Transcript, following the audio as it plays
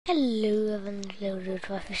Hello, everyone. Hello,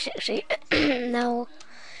 560. Now,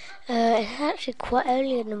 it's actually quite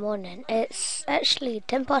early in the morning. It's actually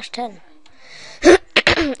 10 past 10 in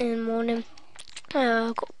the morning.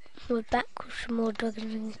 We're back with some more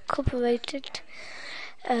Dragons Incorporated.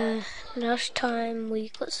 Last time we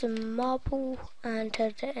got some marble and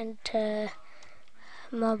turned it into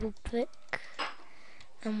marble brick,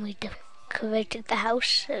 and we decorated the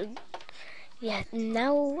house. So, yeah,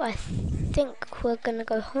 now I think we're gonna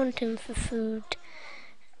go hunting for food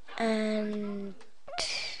and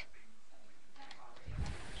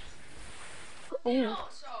ooh,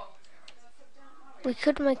 we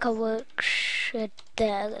could make a work shed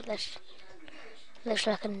there. That looks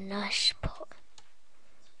like a nice spot.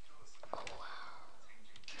 Oh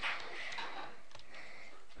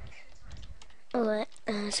wow! Alright,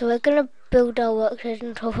 so we're gonna build our work shed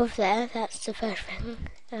on top of there. That's the first thing.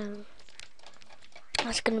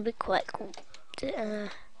 That's gonna be quite cool.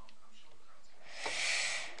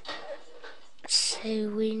 So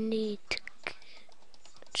we need to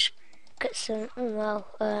get some. Oh wow!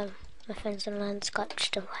 My friend's online Skype.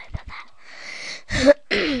 Just don't worry about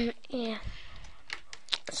that. Yeah.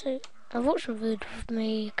 So I brought some food with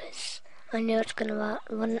me because I knew it's gonna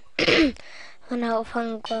run out of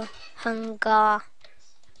hunger,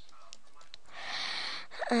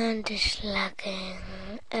 and it's lagging.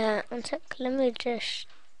 One sec. Let me just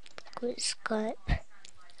quit Skype.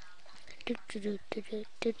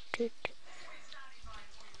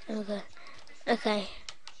 Okay.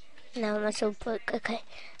 Now my soul broke. Okay.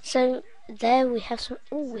 So there we have some.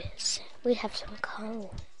 Oh, we have some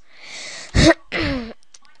coal.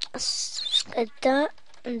 Let's get that,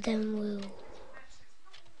 and then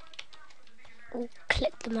we'll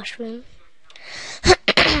collect the mushroom.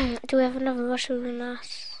 Do we have another mushroom in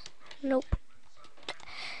us? Nope.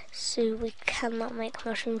 So we cannot make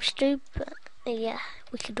mushroom stew, but yeah,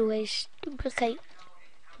 we could always duplicate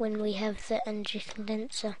when we have the energy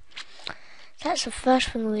condenser. That's the first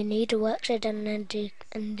thing we need, a workshed and an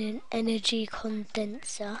energy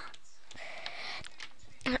condenser.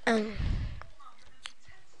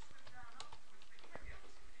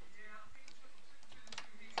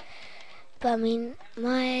 But I mean,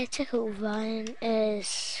 my Tekkit vine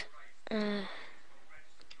is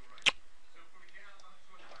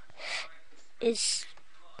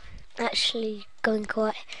actually going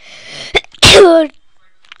quite good.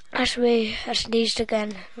 Actually, I sneezed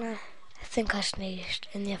again. I think I sneezed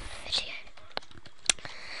in the other video.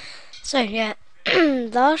 So yeah,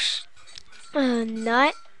 last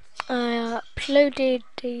night I uploaded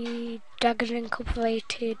the Dragons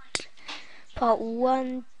Incorporated Part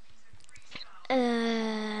 1.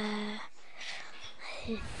 I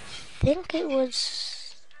think it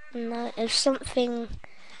was something.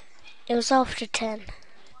 It was after 10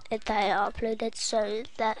 that I uploaded, so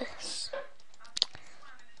that's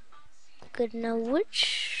good. Now, where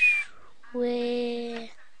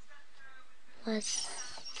was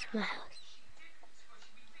my house?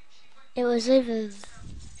 It was over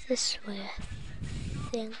this way, I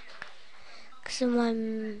think. Cause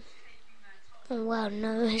oh wow,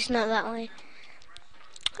 no, it's not that way.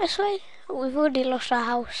 This way. We've already lost our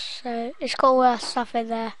house, so it's got all our stuff in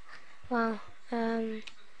there. Wow.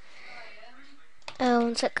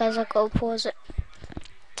 One sec, guys. I've got to pause it.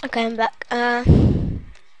 Okay, I'm back.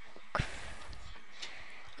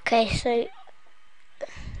 Okay, so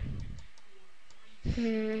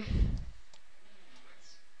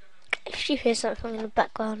if you hear something in the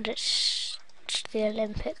background, it's the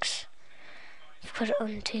Olympics. I've got it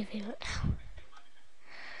on TV right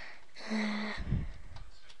now.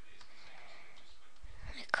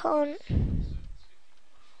 I can't.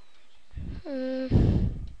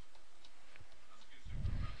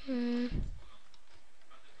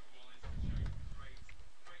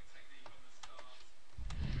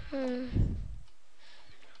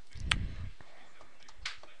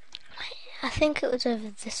 I think it was over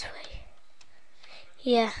this way.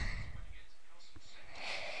 Yeah.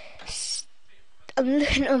 I'm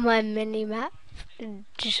looking on my mini map. I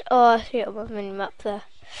see it on my mini map there.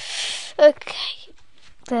 Okay.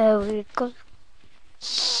 There we go.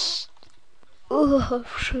 Oh, I'm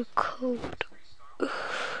so cold.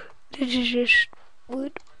 This is just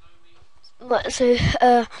wood. Right, so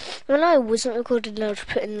when I wasn't recording, I was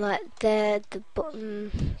putting like there at the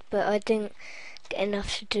bottom, but I didn't get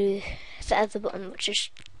enough to do that at the bottom, which is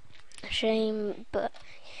a shame. But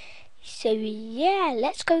so yeah,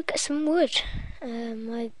 let's go get some wood.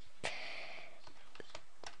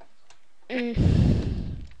 It's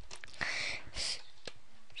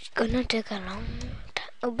gonna take a long time.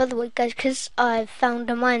 Oh, by the way, guys, because I found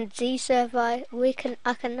a Mine Z server,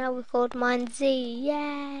 I can now record Mine Z.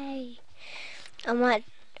 Yay! I might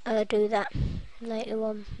do that later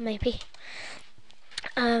on, maybe.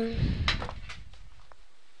 Um,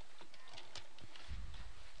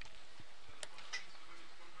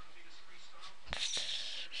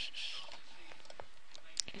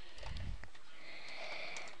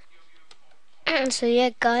 so yeah,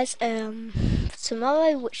 guys.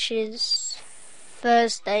 Tomorrow, which is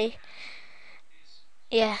Thursday,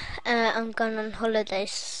 yeah, I'm going on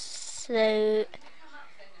holidays, so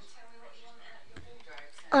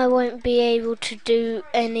I won't be able to do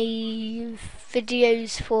any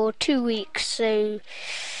videos for 2 weeks. So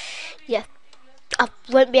yeah, I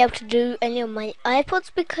won't be able to do any on my iPods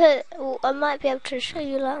because I might be able to show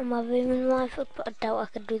you like on my room and my iPod, but I doubt I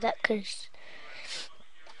can do that because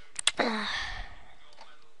uh,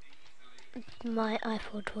 my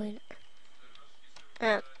iPod won't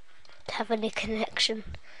uh, have any connection.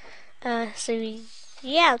 So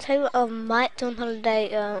yeah, I'll tell you what. I might do on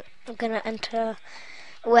holiday. I'm gonna enter.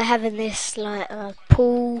 We're having this like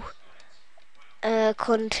pool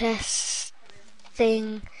contest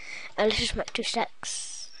thing. Let's just make 2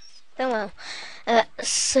 stacks. Oh well.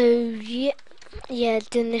 So yeah,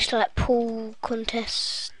 doing this like pool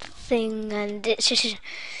contest thing, and it's just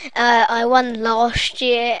I won last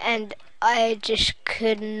year, and I just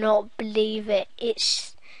could not believe it.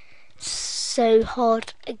 It's so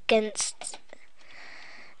hard against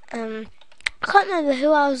I can't remember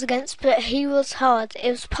who I was against, but he was hard.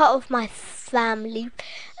 It was part of my family.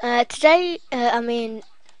 Today, uh,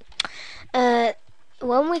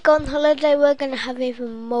 when we go on holiday, we're gonna have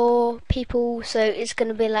even more people. So it's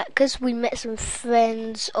gonna be like, because we met some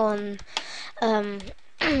friends on, um,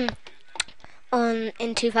 in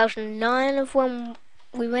 2009 of when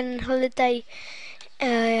we went on holiday.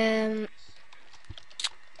 Um,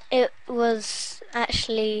 it was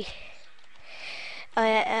actually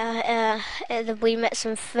we met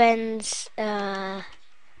some friends. Oh,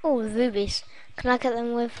 rubies. Can I get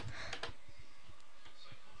them with?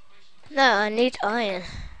 No, I need iron.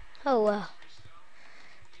 Oh well.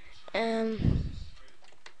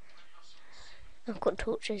 I've got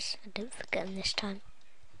torches. I didn't forget them this time.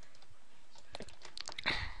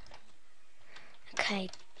 Okay.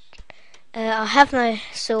 I have no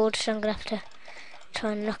sword, so I'm gonna have to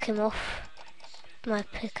try and knock him off my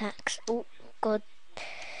pickaxe. Oh God.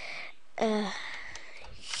 Yeah.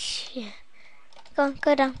 Go on,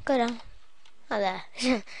 go down, go down. Oh there.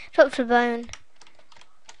 Dropped a bone.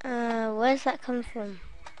 Where's that come from?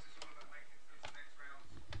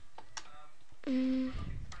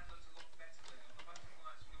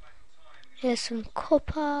 Here's some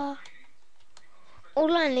copper.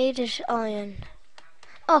 All I need is iron.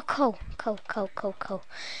 Oh, coal, coal, coal, coal, coal.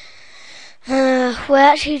 We're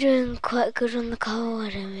actually doing quite good on the coal.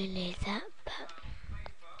 I don't really need that, but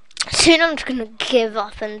soon I'm just gonna give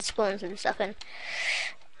up and spawn some stuff in.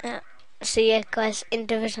 So yeah, guys, in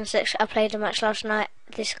Division 6, I played a match last night.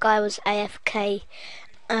 This guy was AFK,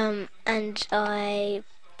 and I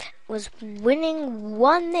was winning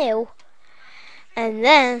 1-0, and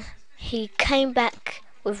then he came back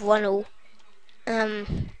with 1-all.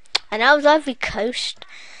 And I was Ivory Coast,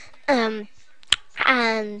 and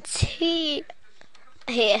he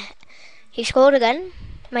scored again,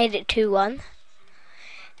 made it 2-1.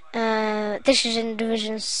 This is in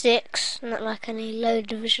Division 6, not like any low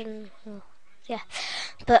division. Yeah,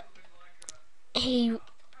 but and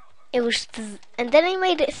then he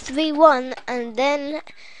made it 3-1, and then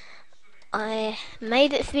I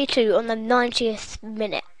made it 3-2 on the 90th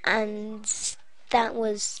minute, and that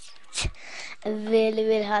was a really,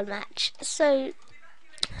 really hard match. So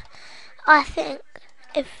I think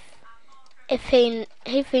if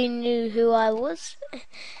he knew who I was,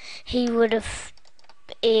 he would have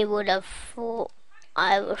thought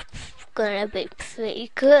I was gonna be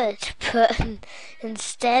pretty good. But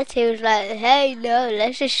instead, he was like, "Hey, no,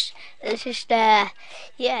 let's just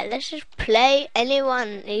play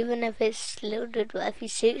anyone, even if it's loaded with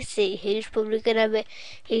F60. He's probably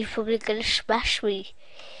gonna smash me."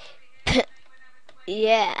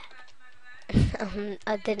 Yeah,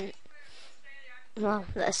 I didn't. Wow,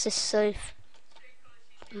 that's just so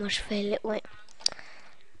much fail it went.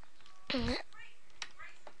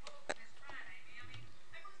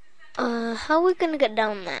 How are we gonna get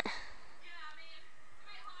down there?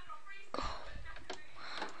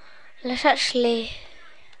 Let's actually. Is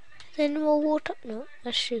there any more water? No,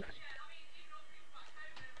 that's stupid.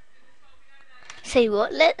 Say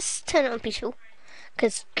what? Let's turn it on peaceful,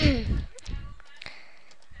 because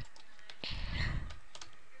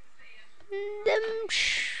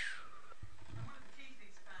should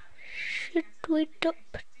we drop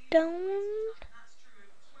down?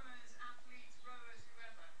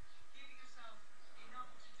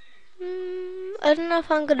 I don't know if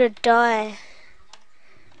I'm gonna die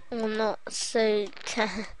or not, so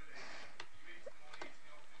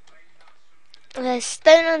there's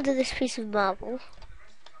stone under this piece of marble.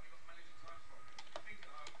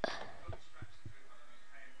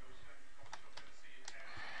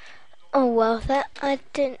 Oh well, I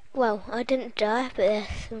didn't die, but there's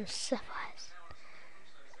some sapphires.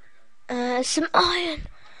 Some iron.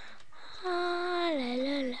 Ah, la,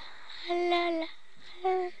 la, la, la, la,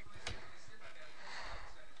 la.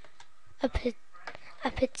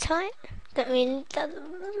 Appetite? Don't really need that at the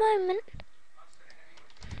moment.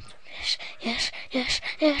 Yes, yes, yes,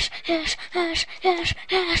 yes, yes, yes,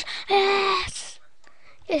 yes, yes.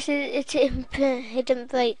 Yes, it didn't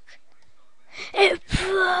break. It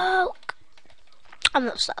broke. I'm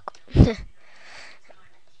not stuck.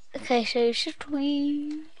 Okay, so should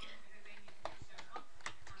we?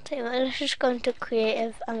 Tell you what, let's just go into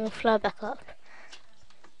creative and we'll fly back up.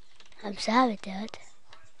 I'm sorry, Dad.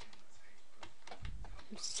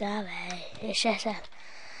 I'm sorry. It's just a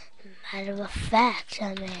matter of fact,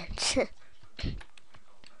 I meant.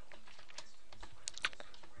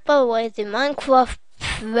 By the way, the Minecraft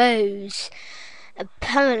pros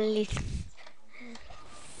apparently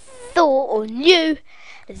thought or knew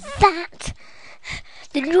that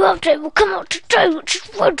the new update will come out today, which is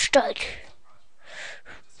Wednesday.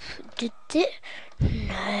 Did it?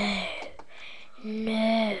 No.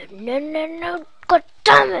 No. God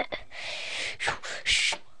damn it.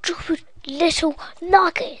 Stupid little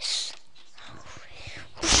nuggets.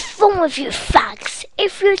 What's wrong with you fags?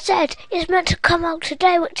 If you said it's meant to come out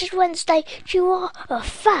today, which is Wednesday, you are a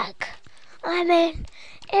fag. I mean,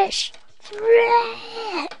 it's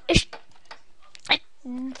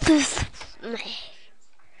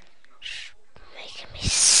making me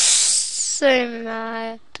so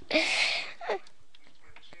mad.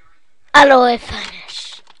 Alloy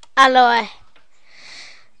furnace. Alloy.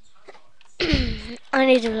 I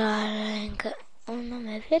need a link. Oh no,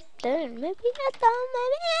 maybe I don't. Maybe I don't.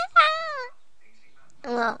 Maybe I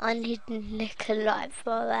don't. Well, I need nickel light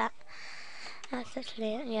for that. That's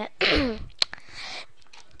actually it,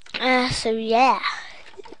 yeah. So yeah.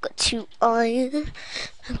 Got to iron.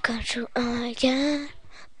 Got to iron.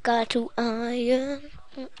 Got to iron.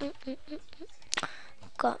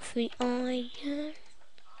 Got 3 iron.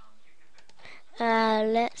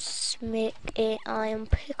 Let's make an iron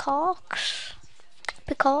pickaxe.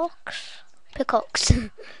 Pickaxe.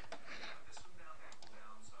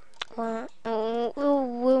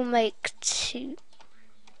 We'll make 2.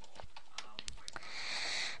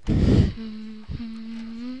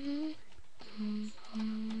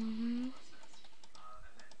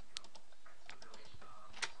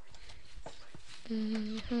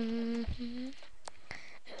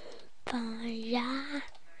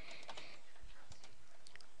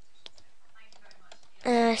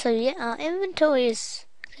 So yeah, our inventory is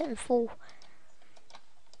getting full.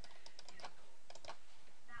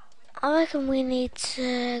 I reckon we need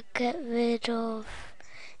to get rid of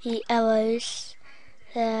the arrows.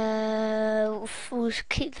 We'll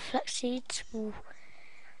keep the flax seeds. We'll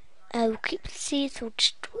keep the seeds. We'll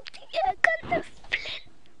destroy the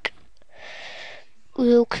flint.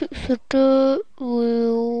 We'll keep the dirt.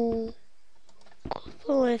 We'll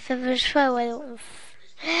throw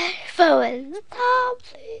away the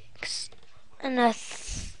topics. And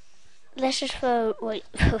let's just throw. Wait,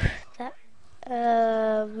 that.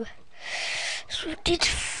 So did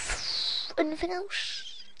anything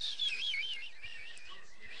else?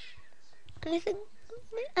 Anything?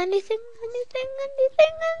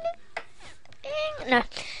 No.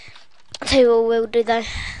 I'll tell you what we'll do though.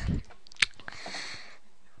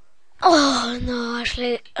 Oh no,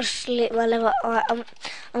 actually my level. Alright,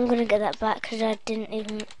 I'm gonna get that back because I didn't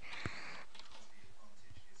even.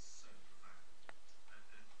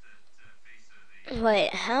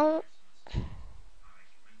 Wait, how?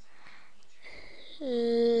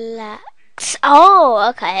 Lax. Oh,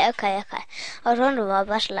 okay. I was wondering why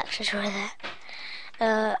battle axes were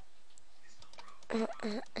there.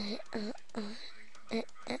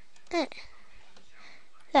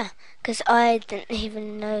 Yeah, because I didn't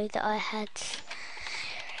even know that I had.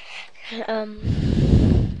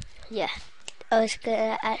 Yeah, I was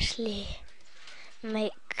gonna actually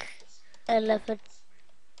make a leather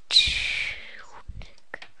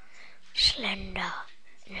tunic, slender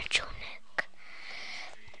in a tunic.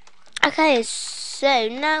 Okay, so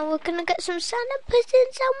now we're gonna get some sun and put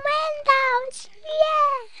in some windows.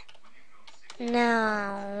 Yeah.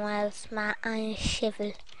 Now, where's my iron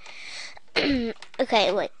shovel?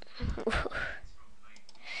 Okay, wait.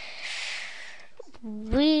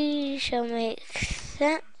 We shall make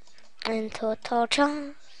that into a torch.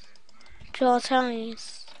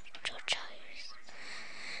 tortoise.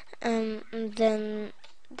 And then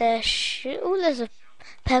there's a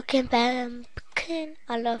pumpkin.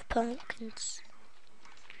 I love pumpkins.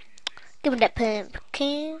 Give me that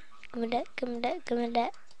pumpkin. Give me that. Give me that. Give me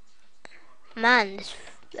that. Man, this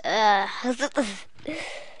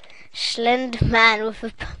slender man with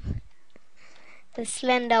a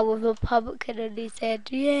slender with a pumpkin, and he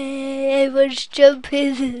said, "Yay! Everyone's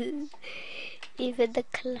jumping." even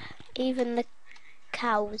the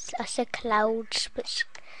cows. I said clouds, but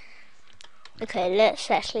okay.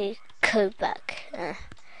 Let's actually go back.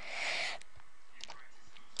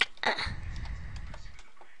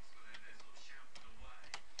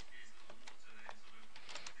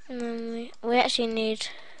 And then we actually need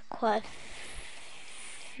quite a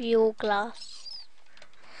few glass.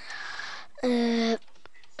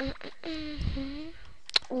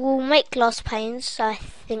 We'll make glass panes. I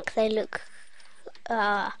think they look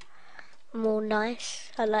more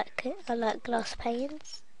nice. I like it. I like glass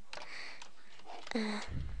panes. The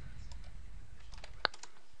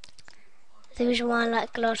reason why I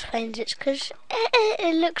like glass panes is because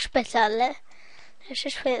it looks better. Let's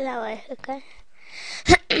just put it that way, okay?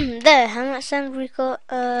 There, how much sand we got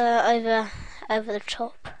over the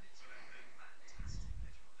top?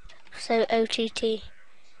 So OTT,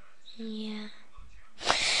 yeah.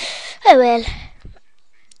 Oh well.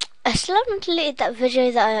 I still haven't deleted that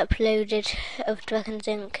video that I uploaded of Dragon's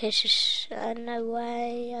Ink. It's just, no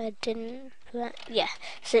way I didn't. But yeah.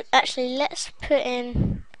 So actually, let's put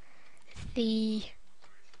in the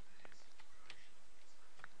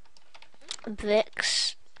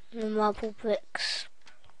bricks, the marble bricks.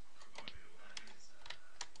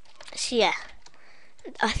 So yeah,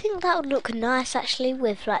 I think that would look nice actually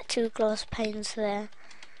with like 2 glass panes there,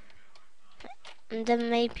 and then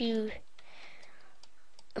maybe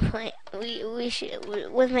wait,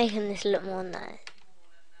 we're making this look more nice.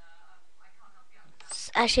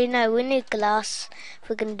 Actually no, we need glass if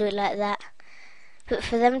we're gonna do it like that. But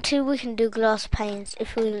for them two, we can do glass panes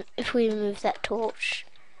if we remove that torch,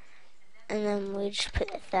 and then we just put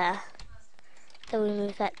it there. Then we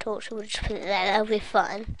move that torch, and we'll just put it there. That'll be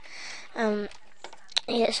fun.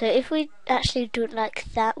 Yeah. So if we actually do it like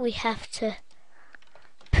that, we have to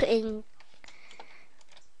put in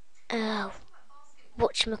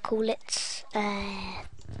whatchamacallits,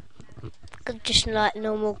 just like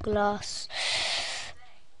normal glass.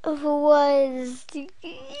 Otherwise,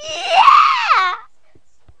 yeah.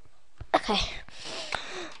 Okay.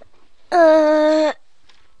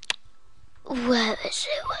 Where is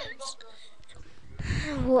it?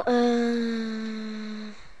 What,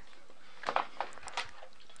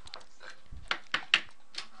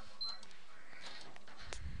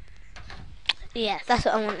 yeah, that's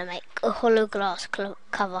what I want to make. A hollow glass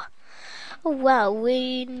cover. Oh wow,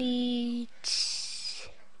 we need...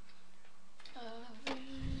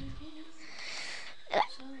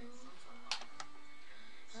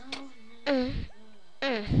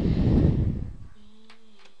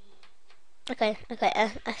 Okay.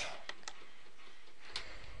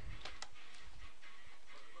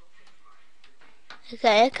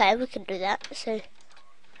 Okay, we can do that. So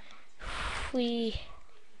we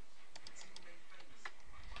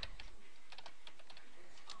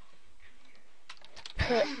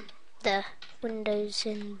put the windows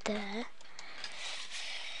in there,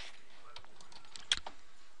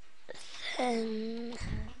 then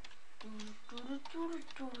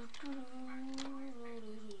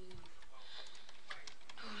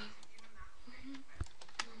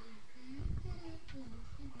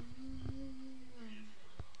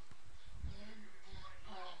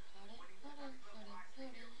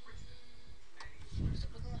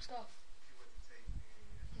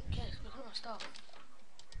Stuff.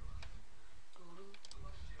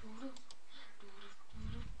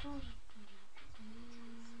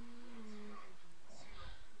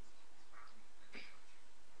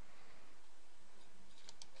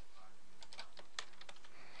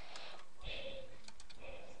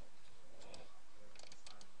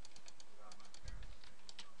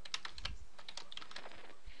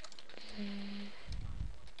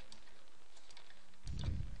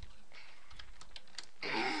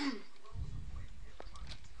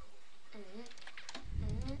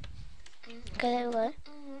 okay, there we go.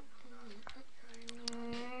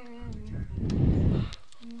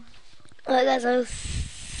 Alright guys, I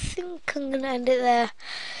think I'm gonna end it there.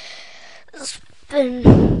 It's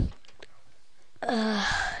been a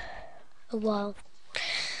while.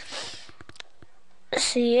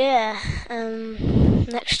 So yeah,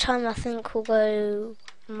 next time I think we'll go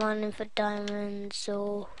mining for diamonds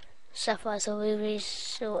or sapphires or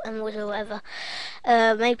rubies or emeralds or whatever.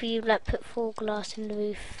 Maybe you like put full glass in the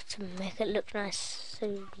roof to make it look nice.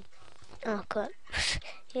 So, oh god.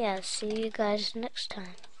 Yeah, see you guys next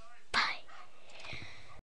time.